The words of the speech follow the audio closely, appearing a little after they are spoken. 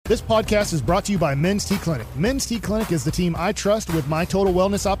This podcast is brought to you by Men's T Clinic. Men's T Clinic is the team I trust with my total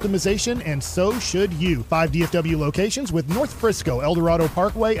wellness optimization, and so should you. 5 DFW locations with North Frisco, Eldorado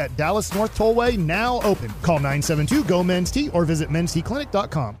Parkway at Dallas North Tollway now open. Call 972-GO-MEN'S-T or visit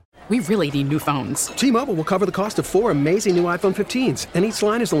mensteclinic.com. We really need new phones. T-Mobile will cover the cost of 4 amazing new iPhone 15s, and each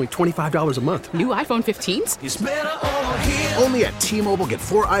line is only $25 a month. New iPhone 15s? It's better over here. Only at T-Mobile, get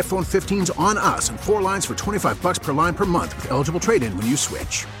 4 iPhone 15s on us and 4 lines for $25 per line per month with eligible trade-in when you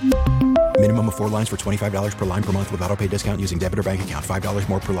switch. Minimum of 4 lines for $25 per line per month with autopay discount using debit or bank account. $5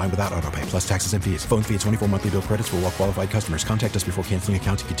 more per line without autopay, plus taxes and fees. Phone fee at 24 monthly bill credits for well-qualified customers. Contact us before canceling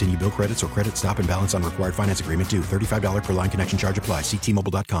account to continue bill credits or credit stop and balance on required finance agreement due. $35 per line connection charge applies. See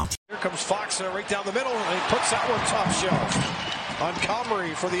T-Mobile.com. Here comes Fox right down the middle, and he puts that one top shelf on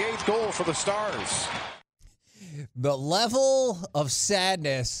Comrie for the 8th goal for the Stars. The level of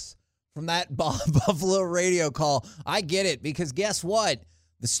sadness from that Buffalo radio call, I get it, because guess what?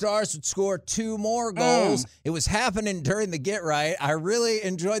 The Stars would score 2 more goals. It was happening during the get right. I really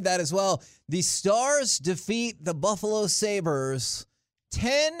enjoyed that as well. The Stars defeat the Buffalo Sabres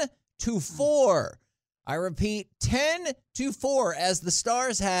 10-4. I repeat, 10-4, as the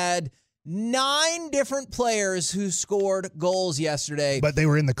Stars had 9 different players who scored goals yesterday. But they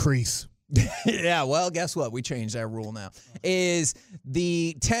were in the crease. Yeah, well, guess what? We changed that rule now. Is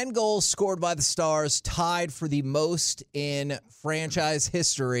the 10 goals scored by the Stars tied for the most in franchise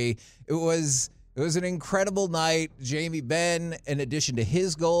history. It was an incredible night. Jamie Benn, in addition to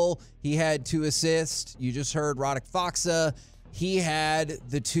his goal, he had 2 assists. You just heard Radek Faksa. He had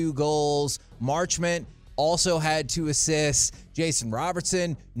the 2 goals. Marchment also had 2 assists. Jason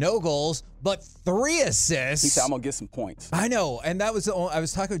Robertson, no goals, but 3 assists. He said, I'm going to get some points. I know, and that was I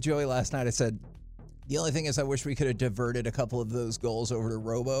was talking with Joey last night. I said, the only thing is I wish we could have diverted a couple of those goals over to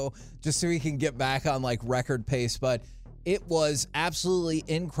Robo just so we can get back on, like, record pace, but it was absolutely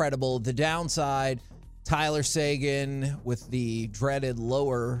incredible. The downside, Tyler Seguin with the dreaded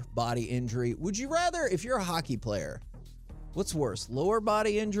lower body injury. Would you rather, if you're a hockey player, what's worse, lower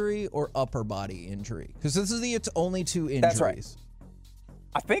body injury or upper body injury? Because this is it's only 2 injuries. That's right.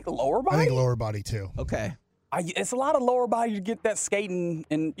 I think lower body? I think lower body, too. Okay. It's a lot of lower body to get that skating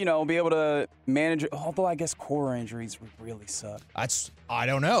and, be able to manage it. Although I guess core injuries would really suck. I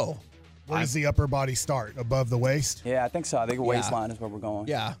don't know. Where does the upper body start? Above the waist? Yeah, I think so. I think waistline is where we're going.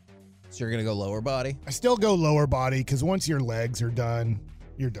 Yeah. So you're going to go lower body? I still go lower body because once your legs are done,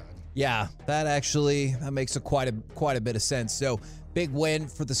 you're done. Yeah, that makes quite a bit of sense. So big win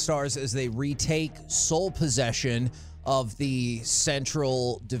for the Stars as they retake sole possession of the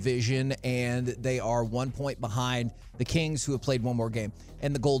Central Division, and they are 1 point behind the Kings, who have played 1 more game,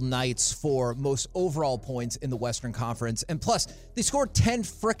 and the Golden Knights for most overall points in the Western Conference. And plus, they scored 10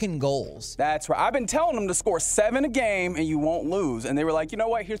 frickin' goals. That's right. I've been telling them to score 7 a game and you won't lose. And they were like, you know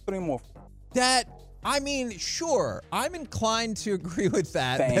what? Here's 3 more. Sure, I'm inclined to agree with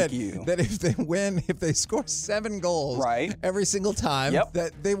that. Thank you. That if they score 7 goals right every single time,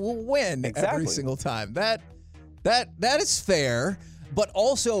 that they will win every single time. That is fair. But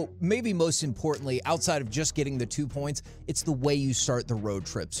also, maybe most importantly, outside of just getting the 2 points, it's the way you start the road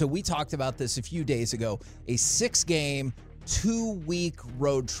trip. So we talked about this a few days ago, a 6-game, 2-week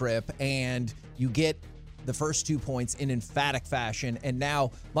road trip, and you get the first 2 points in emphatic fashion. And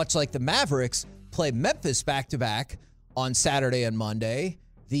now, much like the Mavericks play Memphis back-to-back on Saturday and Monday,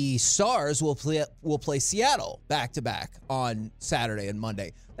 the Stars will play Seattle back-to-back on Saturday and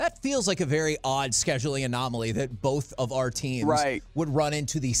Monday. That feels like a very odd scheduling anomaly that both of our teams would run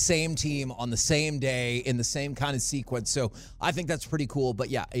into the same team on the same day in the same kind of sequence. So I think that's pretty cool. But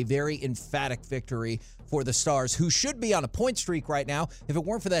yeah, a very emphatic victory for the Stars, who should be on a point streak right now if it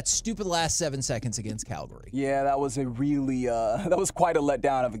weren't for that stupid last 7 seconds against Calgary. Yeah, that was that was quite a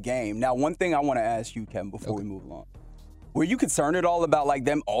letdown of a game. Now, one thing I want to ask you, Kevin, before we move along. Were you concerned at all about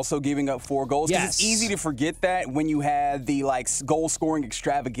them also giving up 4 goals? Because it's easy to forget that when you had the goal-scoring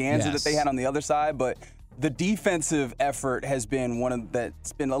extravaganza that they had on the other side. But the defensive effort has been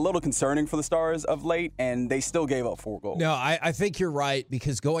that's been a little concerning for the Stars of late, and they still gave up 4 goals. No, I think you're right,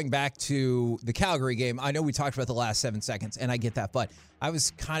 because going back to the Calgary game, I know we talked about the last 7 seconds, and I get that, but I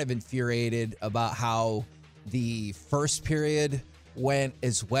was kind of infuriated about how the first period went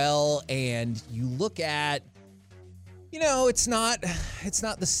as well. And you look at, it's not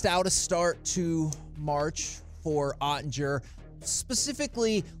the stoutest start to March for Ottinger.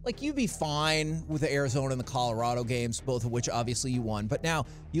 Specifically, you'd be fine with the Arizona and the Colorado games, both of which obviously you won. But now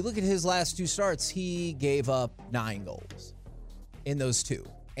you look at his last 2 starts, he gave up 9 goals in those 2.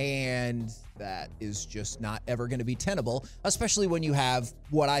 And that is just not ever going to be tenable, especially when you have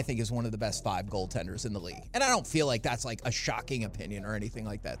what I think is one of the best 5 goaltenders in the league. And I don't feel like that's like a shocking opinion or anything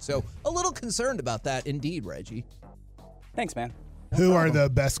like that. So a little concerned about that indeed, Reggie. Thanks, man. Who are the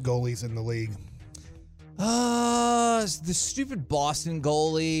best goalies in the league? The stupid Boston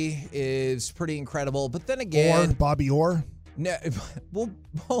goalie is pretty incredible. But then again... Bobby Orr? No, well,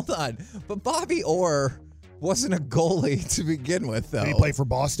 hold on. But Bobby Orr wasn't a goalie to begin with, though. Did he play for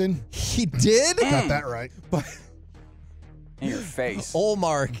Boston? He did? Got that right. But in your face.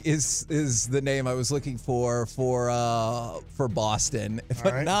 Olmark is the name I was looking for Boston,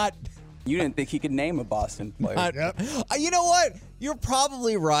 but right. not... You didn't think he could name a Boston player. Yep. You know what? You're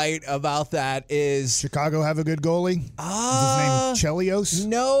probably right about that. Is Chicago have a good goalie? Is his name Chelios?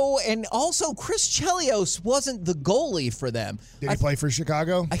 No, and also Chris Chelios wasn't the goalie for them. Did he play for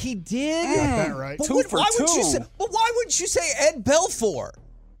Chicago? He did. Got that right. But Two for two. Why wouldn't you say Ed Belfour?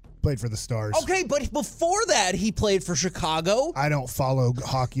 Played for the Stars. Okay, but before that, he played for Chicago. I don't follow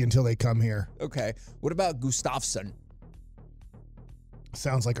hockey until they come here. Okay. What about Gustafsson?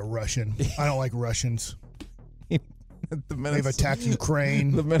 Sounds like a Russian. I don't like Russians. They've attacked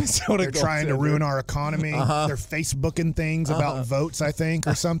Ukraine. The Minnesota. They're trying to ruin our economy. They're Facebooking things about votes, I think,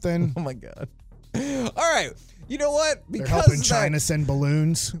 or something. Oh my God! All right, you know what? They're helping China send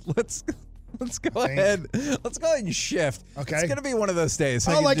balloons. Let's go ahead. Let's go ahead and shift. Okay, it's gonna be one of those days.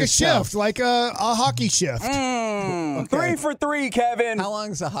 Oh, like a shift, like a hockey shift. Okay. 3 for 3, Kevin. How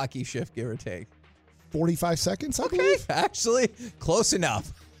long is a hockey shift, give or take? 45 seconds, I believe. Actually, close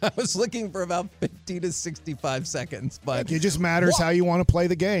enough. I was looking for about 50 to 65 seconds, but it just matters how you want to play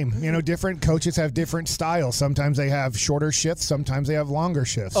the game. You know, different coaches have different styles. Sometimes they have shorter shifts. Sometimes they have longer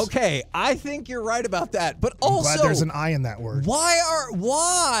shifts. Okay, I think you're right about that. But I'm also, glad there's an I in that word. Why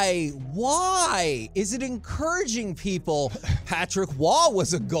is it encouraging people? Patrick Waugh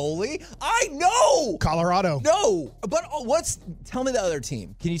was a goalie. I know. Colorado. No, but tell me the other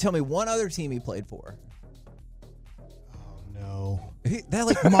team. Can you tell me one other team he played for? No.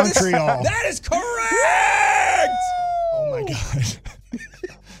 Montreal. That is correct. Oh my God.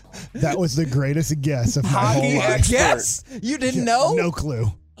 That was the greatest guess of my Hockey whole life. Guess? You didn't know? No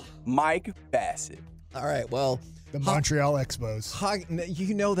clue. Mike Bassett. All right, well. The Montreal Expos.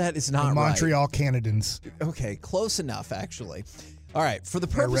 You know that is not the right. Montreal Canadiens. Okay, close enough, actually. All right, for the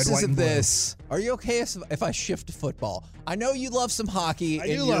purposes of this, are you okay if I shift to football? I know you love some hockey,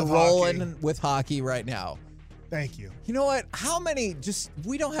 and you're rolling with hockey right now. Thank you. You know what?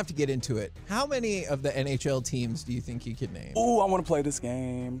 We don't have to get into it. How many of the NHL teams do you think you could name? Ooh, I want to play this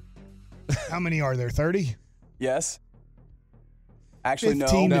game. How many are there? 30? Yes. Actually,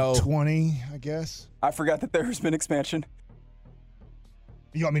 15 no. to 20, I guess. I forgot that there's been expansion.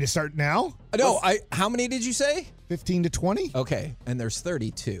 You want me to start now? No, how many did you say? 15 to 20. Okay, and there's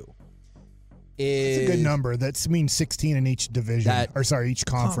 32. It's a good number. That means 16 in each division, each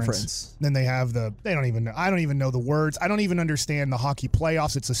conference. Then they have they don't even know. I don't even know the words. I don't even understand the hockey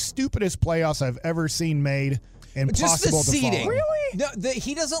playoffs. It's the stupidest playoffs I've ever seen made. Impossible just the to seeding. follow. Really? No,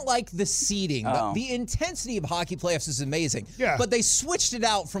 he doesn't like the seeding. Oh. The intensity of hockey playoffs is amazing. Yeah. But they switched it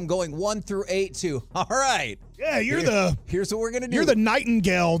out from going 1 through 8 to, all right. Yeah, here's what we're going to do. You're the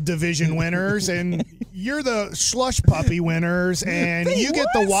Nightingale division winners, and you're the Slush Puppy winners, and you get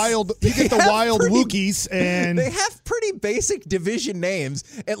the wild Wookiees, and they have pretty basic division names: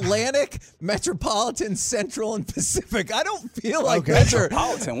 Atlantic, Metropolitan, Central, and Pacific. I don't feel like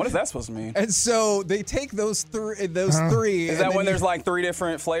Metropolitan. What is that supposed to mean? And so they take those three. Is that when there's like 3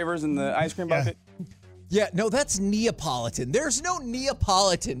 different flavors in the ice cream bucket? Yeah, no, that's Neapolitan. There's no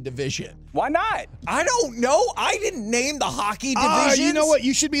Neapolitan division. Why not? I don't know. I didn't name the hockey division. You know what?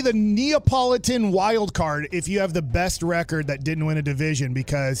 You should be the Neapolitan wild card if you have the best record that didn't win a division,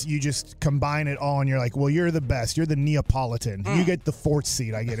 because you just combine it all and you're like, well, you're the best. You're the Neapolitan. You get the 4th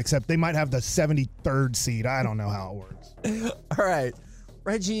seed, I get, except they might have the 73rd seed. I don't know how it works. All right.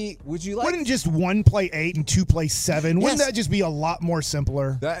 Reggie, would you like... Wouldn't just 1 play 8 and 2 play 7? Wouldn't that just be a lot more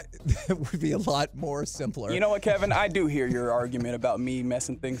simpler? That would be a lot more simpler. You know what, Kevin? I do hear your argument about me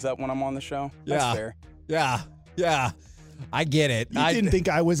messing things up when I'm on the show. That's fair. Yeah. I get it. You didn't think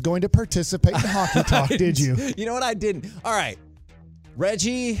I was going to participate in hockey talk, did you? You know what? I didn't. All right.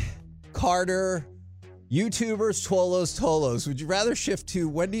 Reggie, Carter, YouTubers, Tolos. Would you rather shift to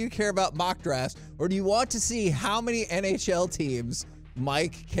when do you care about mock drafts, or do you want to see how many NHL teams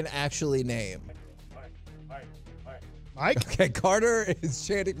Mike can actually name? Mike? Okay, Carter is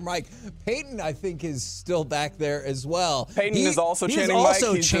chanting Mike. Peyton, I think, is still back there as well. Peyton is also chanting Mike. He's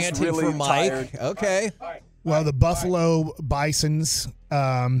also chanting just really for Mike. Tired. Okay. Well, the Buffalo Bisons,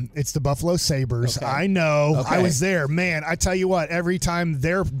 it's the Buffalo Sabres. Okay. I know. Okay. I was there. Man, I tell you what, every time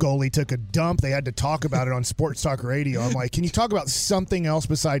their goalie took a dump, they had to talk about it on Sports Talk Radio. I'm like, can you talk about something else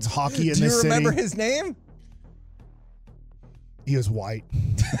besides hockey in this city? Do you remember his name? He was white.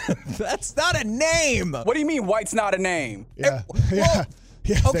 That's not a name. What do you mean white's not a name? Yeah. Well, yeah,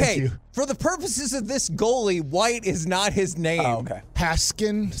 thank okay, you. for the purposes of this goalie, White is not his name. Oh, okay.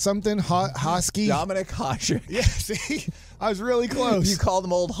 Haskin something, Hosky. Dominic Hasek. Yeah, see, I was really close. You called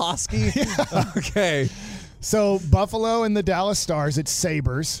him Old Hosky? Yeah. Okay. So Buffalo and the Dallas Stars, it's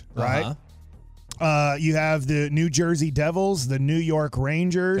Sabres, right? You have the New Jersey Devils, the New York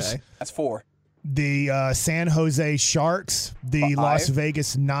Rangers. Okay. That's 4. The San Jose Sharks, the 5. Las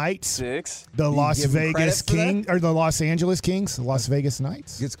Vegas Knights, 6. the Las give 'em Vegas credit for Kings, or the Los Angeles Kings, the Las Vegas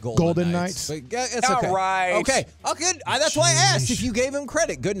Knights. It's Golden Knights. But, yeah, it's All okay. right. Okay. Oh, good. That's why I asked if you gave him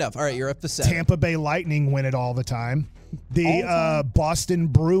credit. Good enough. All right, you're up to 7. Tampa Bay Lightning win it all the time. The Boston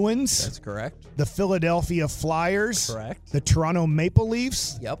Bruins. That's correct. The Philadelphia Flyers. Correct. The Toronto Maple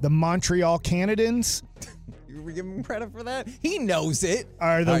Leafs. Yep. The Montreal Canadiens. You were giving him credit for that? He knows it.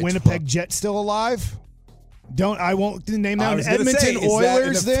 Are the All right, Winnipeg Jets still alive? I won't name I them. was gonna Edmonton say, is that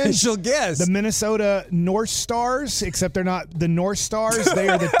Oilers, an then. official guess? The Minnesota North Stars, except they're not the North Stars. They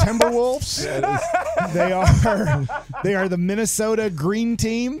are the Timberwolves. They are the Minnesota Green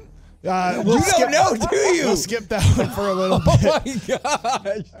Team. We'll don't know, do you? We'll skip that one for a little bit. Oh,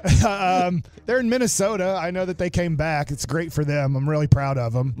 my gosh. They're in Minnesota. I know that they came back. It's great for them. I'm really proud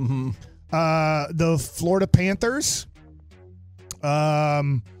of them. Mm-hmm. The Florida Panthers.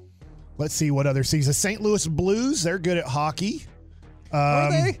 Let's see what other season. St. Louis Blues. They're good at hockey. Are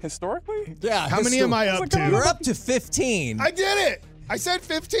they? Historically? Yeah. How many am I up to? We're up to 15. I did it. I said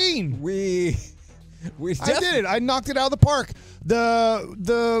 15. We I did it. I knocked it out of the park.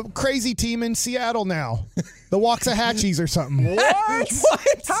 The crazy team in Seattle now. The Waxahachis or something. What? How does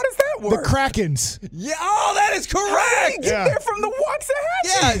that The work? Krakens. Yeah. Oh, that is correct. How did they get Yeah. there from the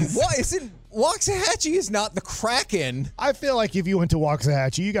Waxahachie? Yeah. What is it? Waxahachie is not the Kraken. I feel like if you went to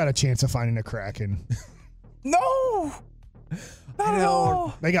Waxahachie, you got a chance of finding a Kraken. No. I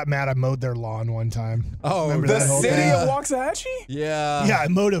know. They got mad I mowed their lawn one time. Oh, Remember The that whole city thing? of Waxahachie? Yeah. Yeah, I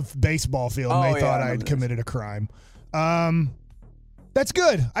mowed a baseball field and Oh, they yeah, thought I I had remember committed a crime. That's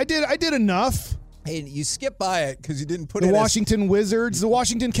good. I did enough. Hey, you skipped by it because you didn't put The it. Washington Wizards, the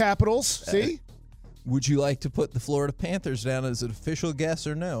Washington Capitals. See? Would you like to put the Florida Panthers down as an official guess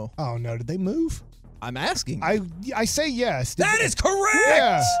or no? Oh no, did they move? I'm asking. I say yes. That is correct.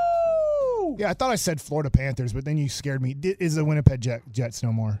 Yeah. Yeah, I thought I said Florida Panthers, but then you scared me. Is the Winnipeg Jets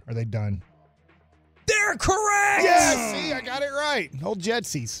no more? Are they done? They're correct. Yeah, see, I got it right. Old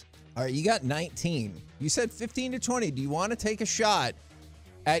Jetsies. All right, you got 19. You said 15 to 20. Do you want to take a shot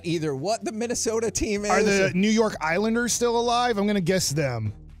at either what the Minnesota team is? Are the New York Islanders still alive? I'm going to guess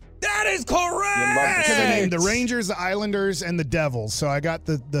them. That is correct. Because they named the Rangers, the Islanders, and the Devils. So I got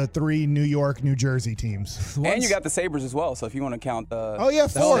the 3 New York, New Jersey teams. And you got the Sabres as well, so if you want to count the... Oh, yeah,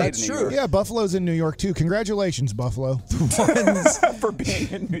 4. that's true. Yeah, Buffalo's in New York, too. Congratulations, Buffalo. for being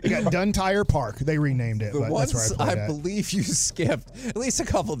in New You York. got Dun Tire Park. They renamed it, The but ones that's where I played at. believe you skipped, at least a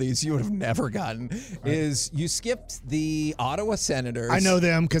couple of these you would have never gotten, is you skipped the Ottawa Senators. I know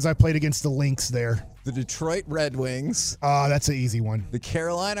them because I played against the Lynx there. The Detroit Red Wings. That's an easy one. The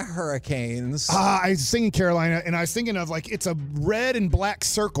Carolina Hurricanes. I was thinking Carolina, and I was thinking of it's a red and black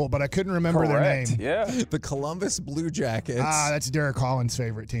circle, but I couldn't remember Correct. their name. Yeah. The Columbus Blue Jackets. That's Derek Collins'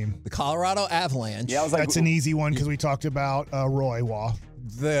 favorite team. The Colorado Avalanche. Yeah, I was like... That's an easy one because we talked about Roy Waugh.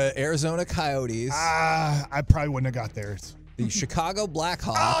 The Arizona Coyotes. I probably wouldn't have got there. The Chicago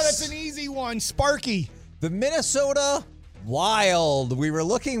Blackhawks. Oh, that's an easy one. Sparky. The Minnesota Wild. We were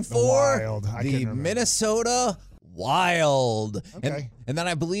looking for Wild. I the couldn't remember. Minnesota Wild. Okay. And then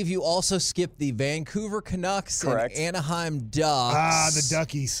I believe you also skipped the Vancouver Canucks Correct. and Anaheim Ducks. The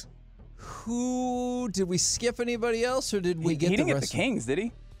Duckies. Who did we skip? Anybody else, or did we He get didn't the get the rest? Kings, did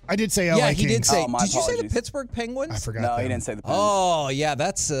he? I did say LA Yeah, Kings. he did say. Oh, my did you say the apologies. Pittsburgh Penguins? I forgot No, them. he didn't say the Penguins. Oh yeah,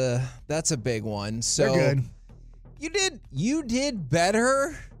 that's a big one. So They're good. You did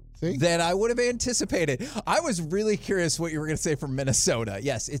better See? than I would have anticipated. I was really curious what you were going to say from Minnesota.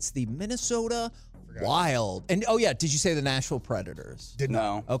 Yes, it's the Minnesota Wild. And oh yeah, did you say the Nashville Predators? Did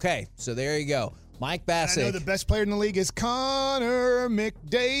not. No. Okay, so there you go. Mike I know Bassick. the best player in the league is Connor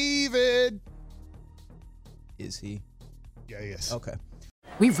McDavid. Is he? Yeah, yes. Okay.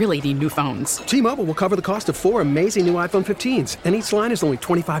 We really need new phones. T-Mobile will cover the cost of 4 amazing new iPhone 15s, and each line is only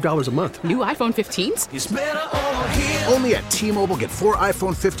 $25 a month. New iPhone 15s? Only at T-Mobile, get 4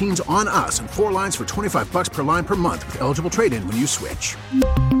 iPhone 15s on us and 4 lines for $25 per line per month with eligible trade-in when you switch.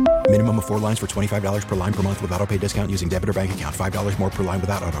 Minimum of 4 lines for $25 per line per month with auto-pay discount using debit or bank account. $5 more per line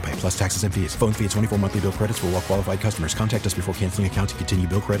without auto-pay, plus taxes and fees. Phone fee at 24 monthly bill credits for well-qualified customers. Contact us before canceling account to continue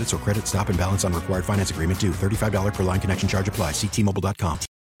bill credits or credit stop and balance on required finance agreement due. $35 per line connection charge applies. See T-Mobile.com.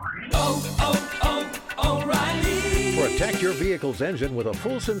 O'Reilly. Protect your vehicle's engine with a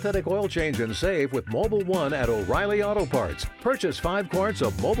full synthetic oil change and save with Mobil 1 at O'Reilly Auto Parts. Purchase 5 quarts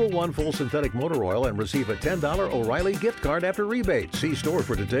of Mobil 1 full synthetic motor oil and receive a $10 O'Reilly gift card after rebate. See store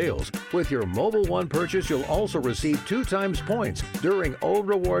for details. With your Mobil 1 purchase, you'll also receive 2 times points during O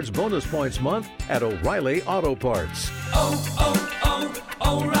Rewards Bonus Points Month at O'Reilly Auto Parts.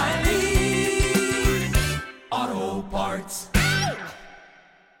 O'Reilly Auto Parts.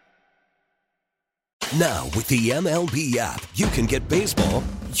 Now, with the MLB app, you can get baseball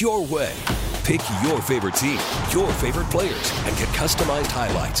your way. Pick your favorite team, your favorite players, and get customized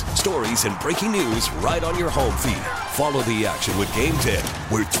highlights, stories, and breaking news right on your home feed. Follow the action with Game Day,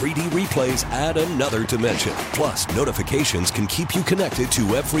 where 3D replays add another dimension. Plus, notifications can keep you connected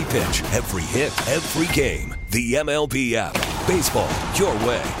to every pitch, every hit, every game. The MLB app. Baseball your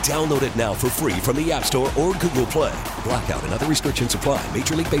way. Download it now for free from the App Store or Google Play. Blackout and other restrictions apply.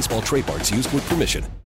 Major League Baseball trademarks used with permission.